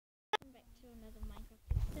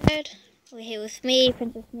episode. We're here with me,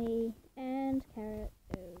 Princess Me, and Carrot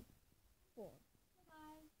 4. Oh,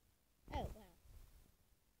 wow.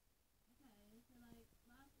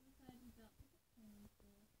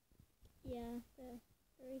 Yeah, the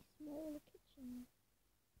very small kitchen.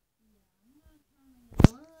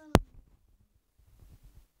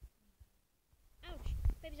 Ouch!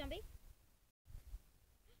 Baby zombie!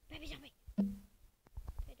 Baby zombie!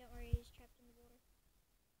 Okay, don't worry, he's trapped in the water.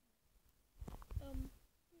 So...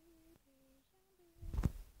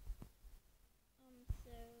 Okay,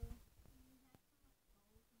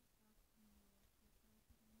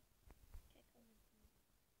 cool.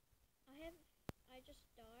 I just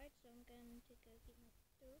died, so I'm going to go get my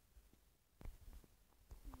stuff.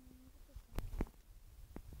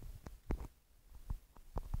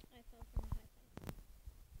 I fell from a high place.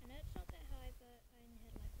 I know it's not that high, but I only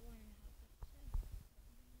had like 1.5 health, so.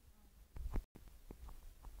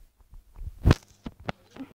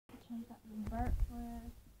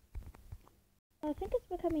 I think it's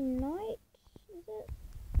becoming night, is it?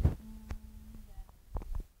 Yeah. I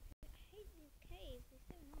hate these caves, they're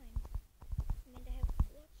so annoying. I mean, they have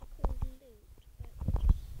lots of cool loot, but they're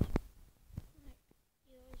just, like,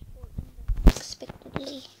 you always fall in them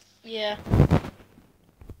unexpectedly. Yeah.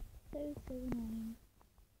 So annoying.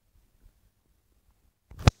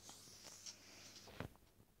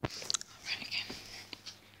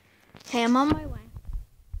 Okay, I'm on my way.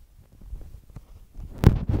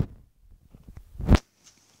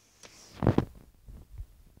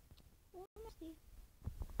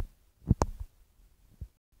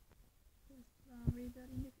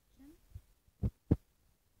 Rebuilding the kitchen.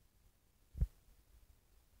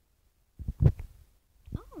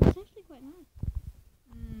 Oh, it's actually quite nice.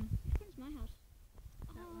 Which one's my house?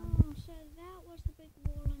 Oh, so that was the big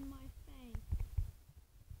wall in my face.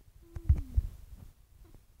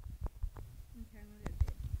 Okay, I'm gonna go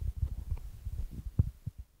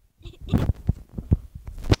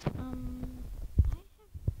I have...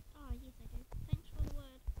 Oh, yes I do. Thanks for the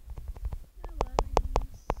word. No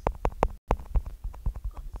worries.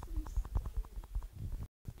 Got some stuff.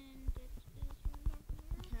 And it is lovely.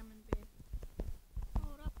 Okay, I'm in bed.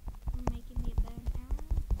 Hold up. I'm making me a bow and arrow.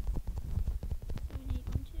 So I need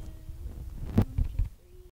 1, 2, 1, 2, 3.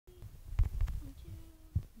 1, 2.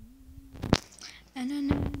 And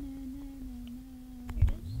Here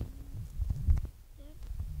it is. Yep.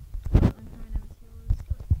 I'm coming over to your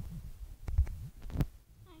store.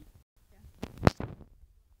 Hi. Yeah.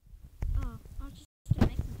 Oh, I'll just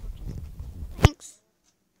make some torches. Thanks.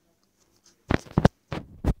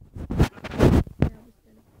 Yeah, I'll just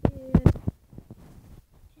go to bed.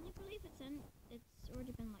 Can you believe it's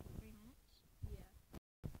already been like 3 minutes? Yeah.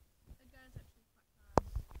 It goes actually quite fast.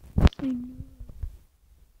 I know.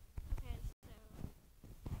 Okay, so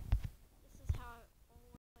this is how I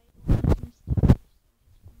always organize my stuff. So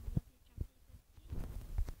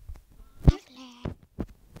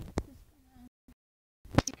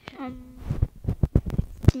I have some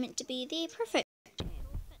lovely it's meant to be the perfect. It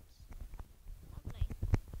all fits. Lovely.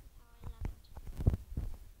 This is how I love it.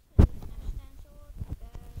 So there's no stand sword, bow,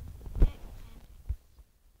 pick, and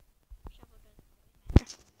shovel doesn't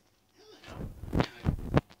really matter.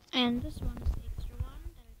 And this one is the extra one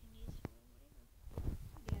that I can use for whatever.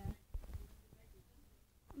 Yeah.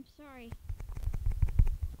 I'm sorry.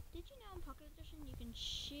 Did you know in Pocket Edition you can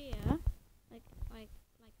shear, like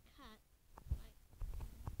cut,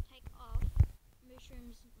 take off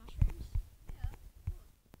mushrooms? Yeah, of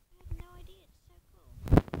course. I had no idea. It's so cool.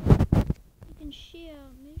 You can shear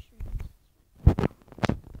mushrooms. Oh.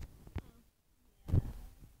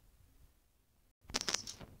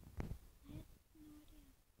 Yeah. I had no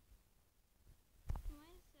idea.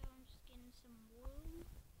 Anyway, so I'm just getting some wool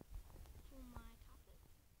for my carpet.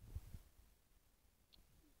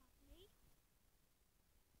 Lovely.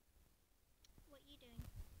 What are you doing?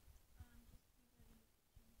 Just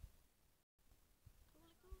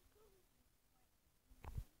rebuilding the kitchen. Cool.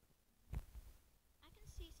 I can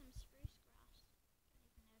see some spruce grass.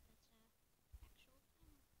 Don't even know if it's a actual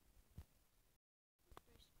thing.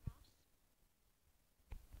 Spruce grass.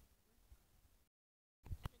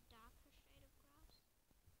 Like a darker shade of grass.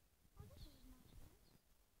 Oh, this is nice.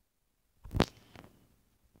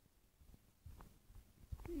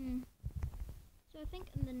 So I think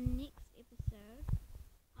in the next episode,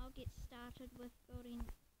 I'll get started with building.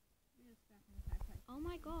 Oh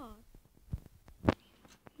my god.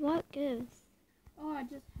 What gives? Oh, I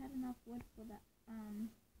just had enough wood for that thing.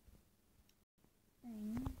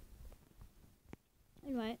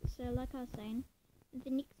 Anyway, so like I was saying, in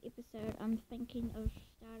the next episode, I'm thinking of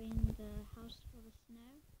starting the house for the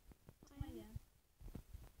snow. Oh yeah.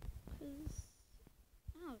 Because,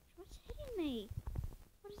 ouch. me.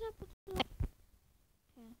 What is up with the light?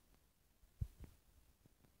 Okay.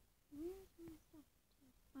 Where's my stuff?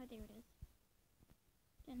 Oh, there it is.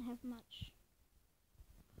 Didn't have much.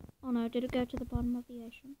 Oh no, did it go to the bottom of the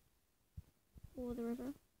ocean? Or the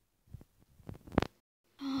river?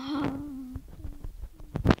 Oh.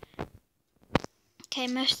 Okay,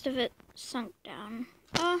 most of it sunk down.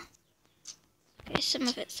 Oh. Okay, some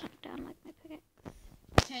of it sunk down like my pickaxe.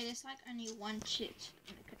 Okay, there's like only one chest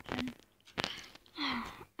in the kitchen.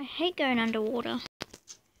 I hate going underwater.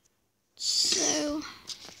 It's so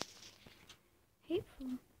hateful.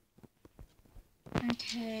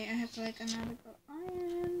 Okay, I have like another got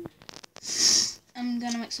iron. I'm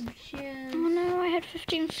gonna make some shears. Oh no, I had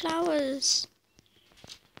 15 flowers.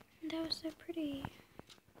 That was so pretty.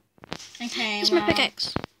 Okay, Where's my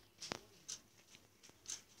pickaxe?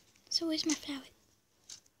 So where's my flower?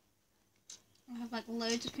 I have like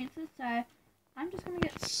loads of fences, so I'm just gonna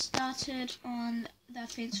get started on the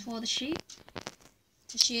fence for the sheep.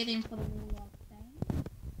 To shear them for the wall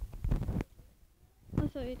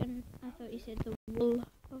of fame. I thought you said the wool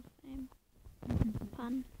of fame.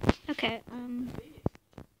 Pun. Okay,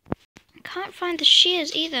 I can't find the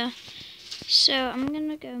shears either. So I'm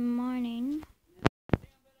gonna go mining.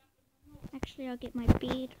 Actually, I'll get my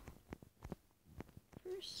bead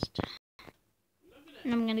first.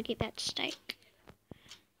 And I'm gonna get that steak.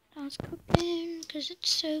 I was cooking because it's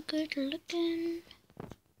so good looking.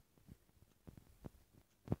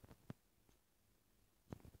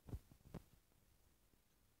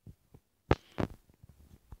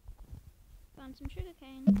 Found some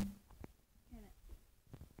sugarcane.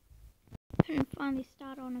 And finally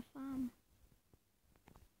start on a farm.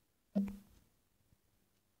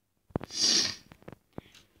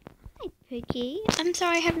 Hi, Piggy. I'm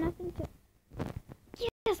sorry, I have nothing to.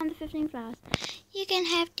 Yes, on the 15 flowers. You can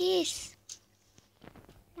have this.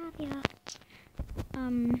 Love ya.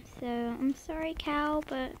 So I'm sorry, cow,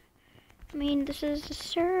 but I mean, this is the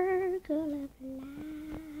circle of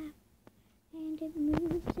life, and it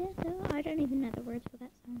moves as though I don't even know the words for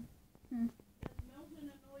that song.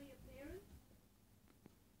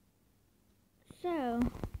 So,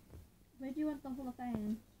 Where do you want the Hall of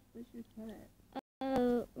Fame? Where should we put it?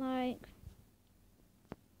 like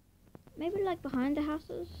maybe like behind the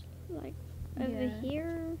houses, like over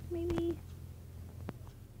here, maybe.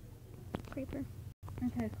 Creeper.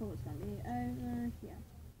 Okay, cool. It's gonna be over here.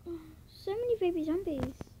 Oh, so many baby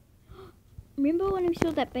zombies. Remember when we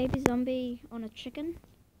saw that baby zombie on a chicken?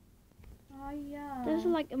 Oh yeah. Those are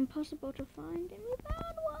like impossible to find, and we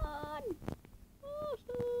found one.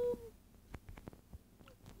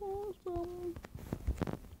 Awesome.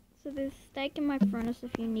 So there's steak in my furnace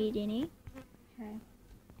if you need any. Okay.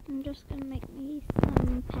 I'm just gonna make me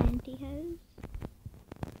some pantyhose.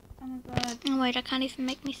 Oh my god. Oh wait, I can't even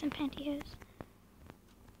make me some pantyhose.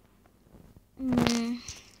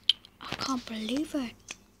 I can't believe it.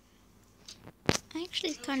 I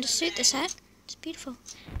actually kind of suit this hat. It's beautiful.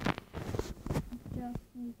 Just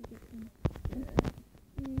need to get some.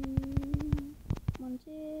 One,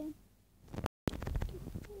 two.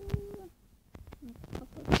 A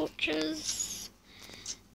couple of torches.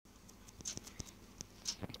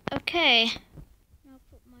 Okay. Now I'll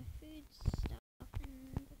put my food stuff in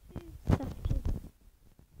the food stuff too.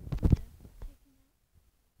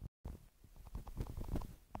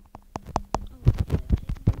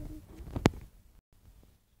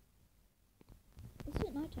 Is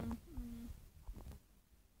it night time? Oh no.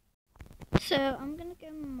 So I'm gonna go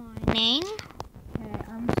mining. Okay,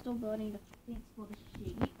 I'm still building the fence for the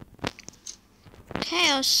sheep. Okay,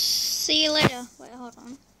 I'll see you later. Wait, hold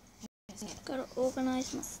on. Gotta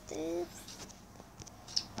organize my stuff.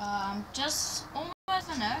 Just almost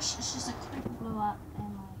finished. It's just a creeper blew up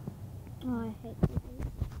and like. Oh, I hate creepers.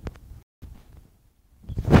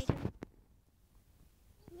 Just hate them.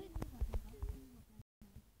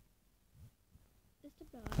 Just to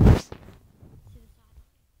blow up.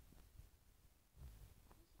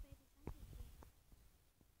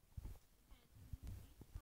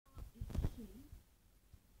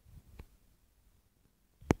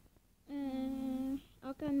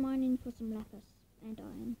 I'll go mining for some lapis and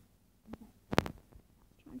iron. Okay.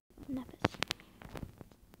 Try and find lapis.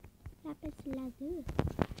 Lapis lazuli.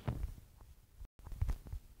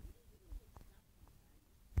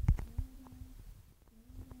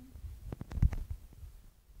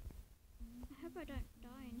 I hope I don't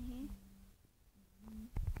die in here.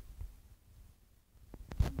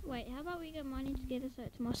 Wait, how about we go mining together so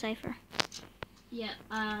it's more safer? Yeah.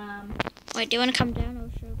 Wait, do you want to come down or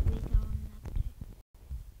should we go on another day?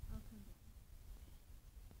 I'll come down.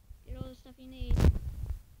 Get all the stuff you need.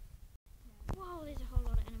 Wow, there's a whole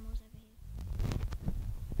lot of animals over here.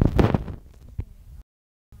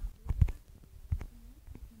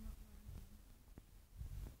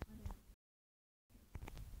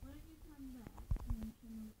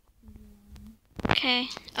 Okay.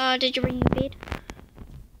 Did you bring your bed?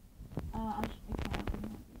 I'll bring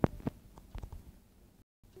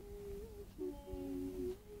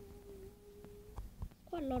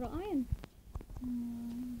Quite a lot of iron.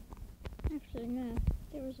 that. Actually, no.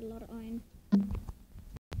 There was a lot of iron.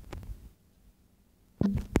 I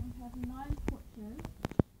have 9 torches.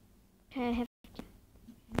 Okay, I have.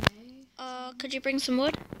 Okay. Could you bring some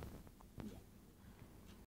wood?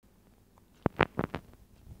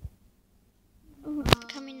 Oh, it's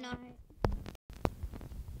coming night.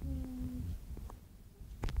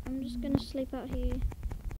 I'm just gonna sleep out here.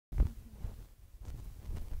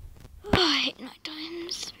 Oh, I hate night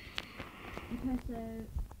times. Okay, so where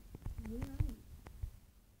are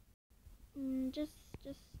you? Just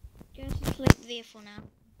go to sleep there for now.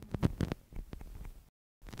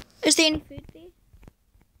 Is there any food there?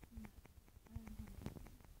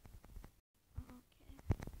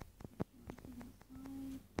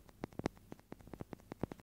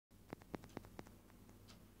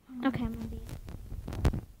 Okay, I'm on bed.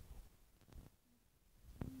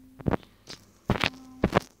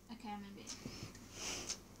 Okay, I'm in bed.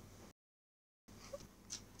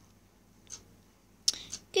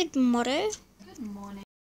 Good motto. Good morning.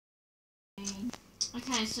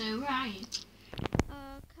 Okay, so where are you?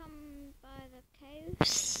 Come by the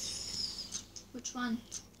caves. Which one?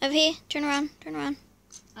 Over here. Turn around. Turn around.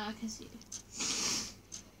 Oh, I can see you.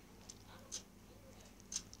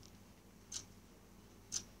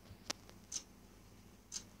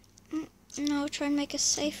 No, try and make a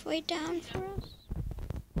safe way down for us.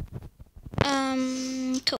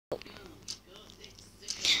 Cool.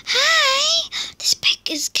 Hi! This pig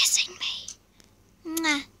is kissing me.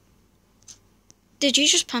 Mwah. Did you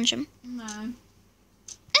just punch him? No. I'm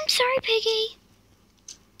sorry, Piggy.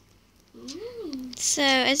 Ooh. So,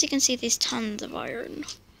 as you can see, there's tons of iron.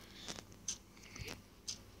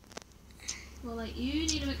 Well, like, you need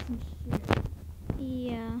to make some shit.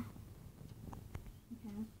 Yeah. Okay,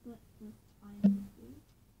 I'll split this iron with you.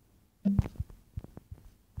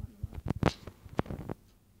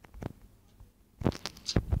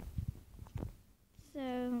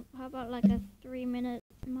 So, how about like a 3-minute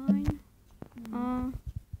mine?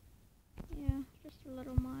 Yeah, just a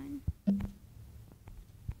little mine. Oh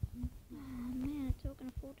man, it's all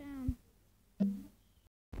gonna fall down.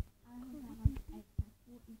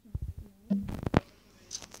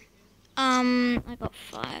 I got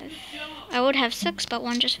 5. I would have 6, but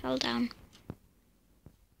 1 just fell down.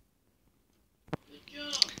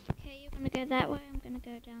 Okay, you're gonna go that way. I'm gonna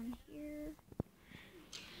go down here.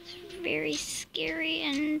 It's very scary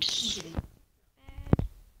and bad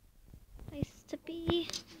place to be.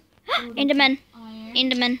 Enderman.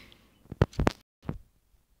 Enderman.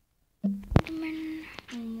 Enderman.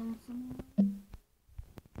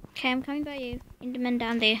 Okay, I'm coming by you. Enderman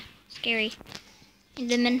down there. Scary.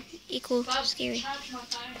 Enderman equal scary.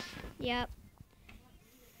 Yep.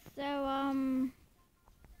 So,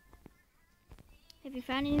 have you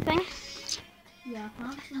found anything? Yeah, I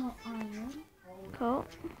found some more iron. Cool.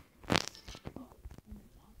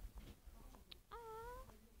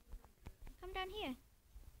 Come down here.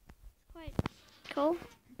 It's quite cool.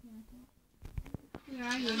 Where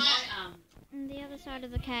are you? On the other side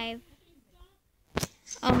of the cave.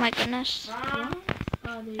 Oh my goodness. What?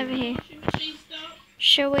 Oh, there Over you here.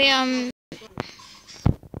 Shall we, it's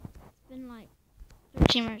been like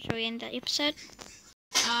 13 minutes. Shall we end that episode?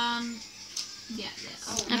 Yeah.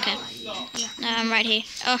 Okay. Yeah. No, I'm right here.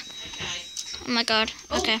 Oh my god.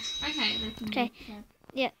 Okay. Okay. Okay.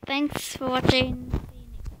 Yeah, thanks for watching.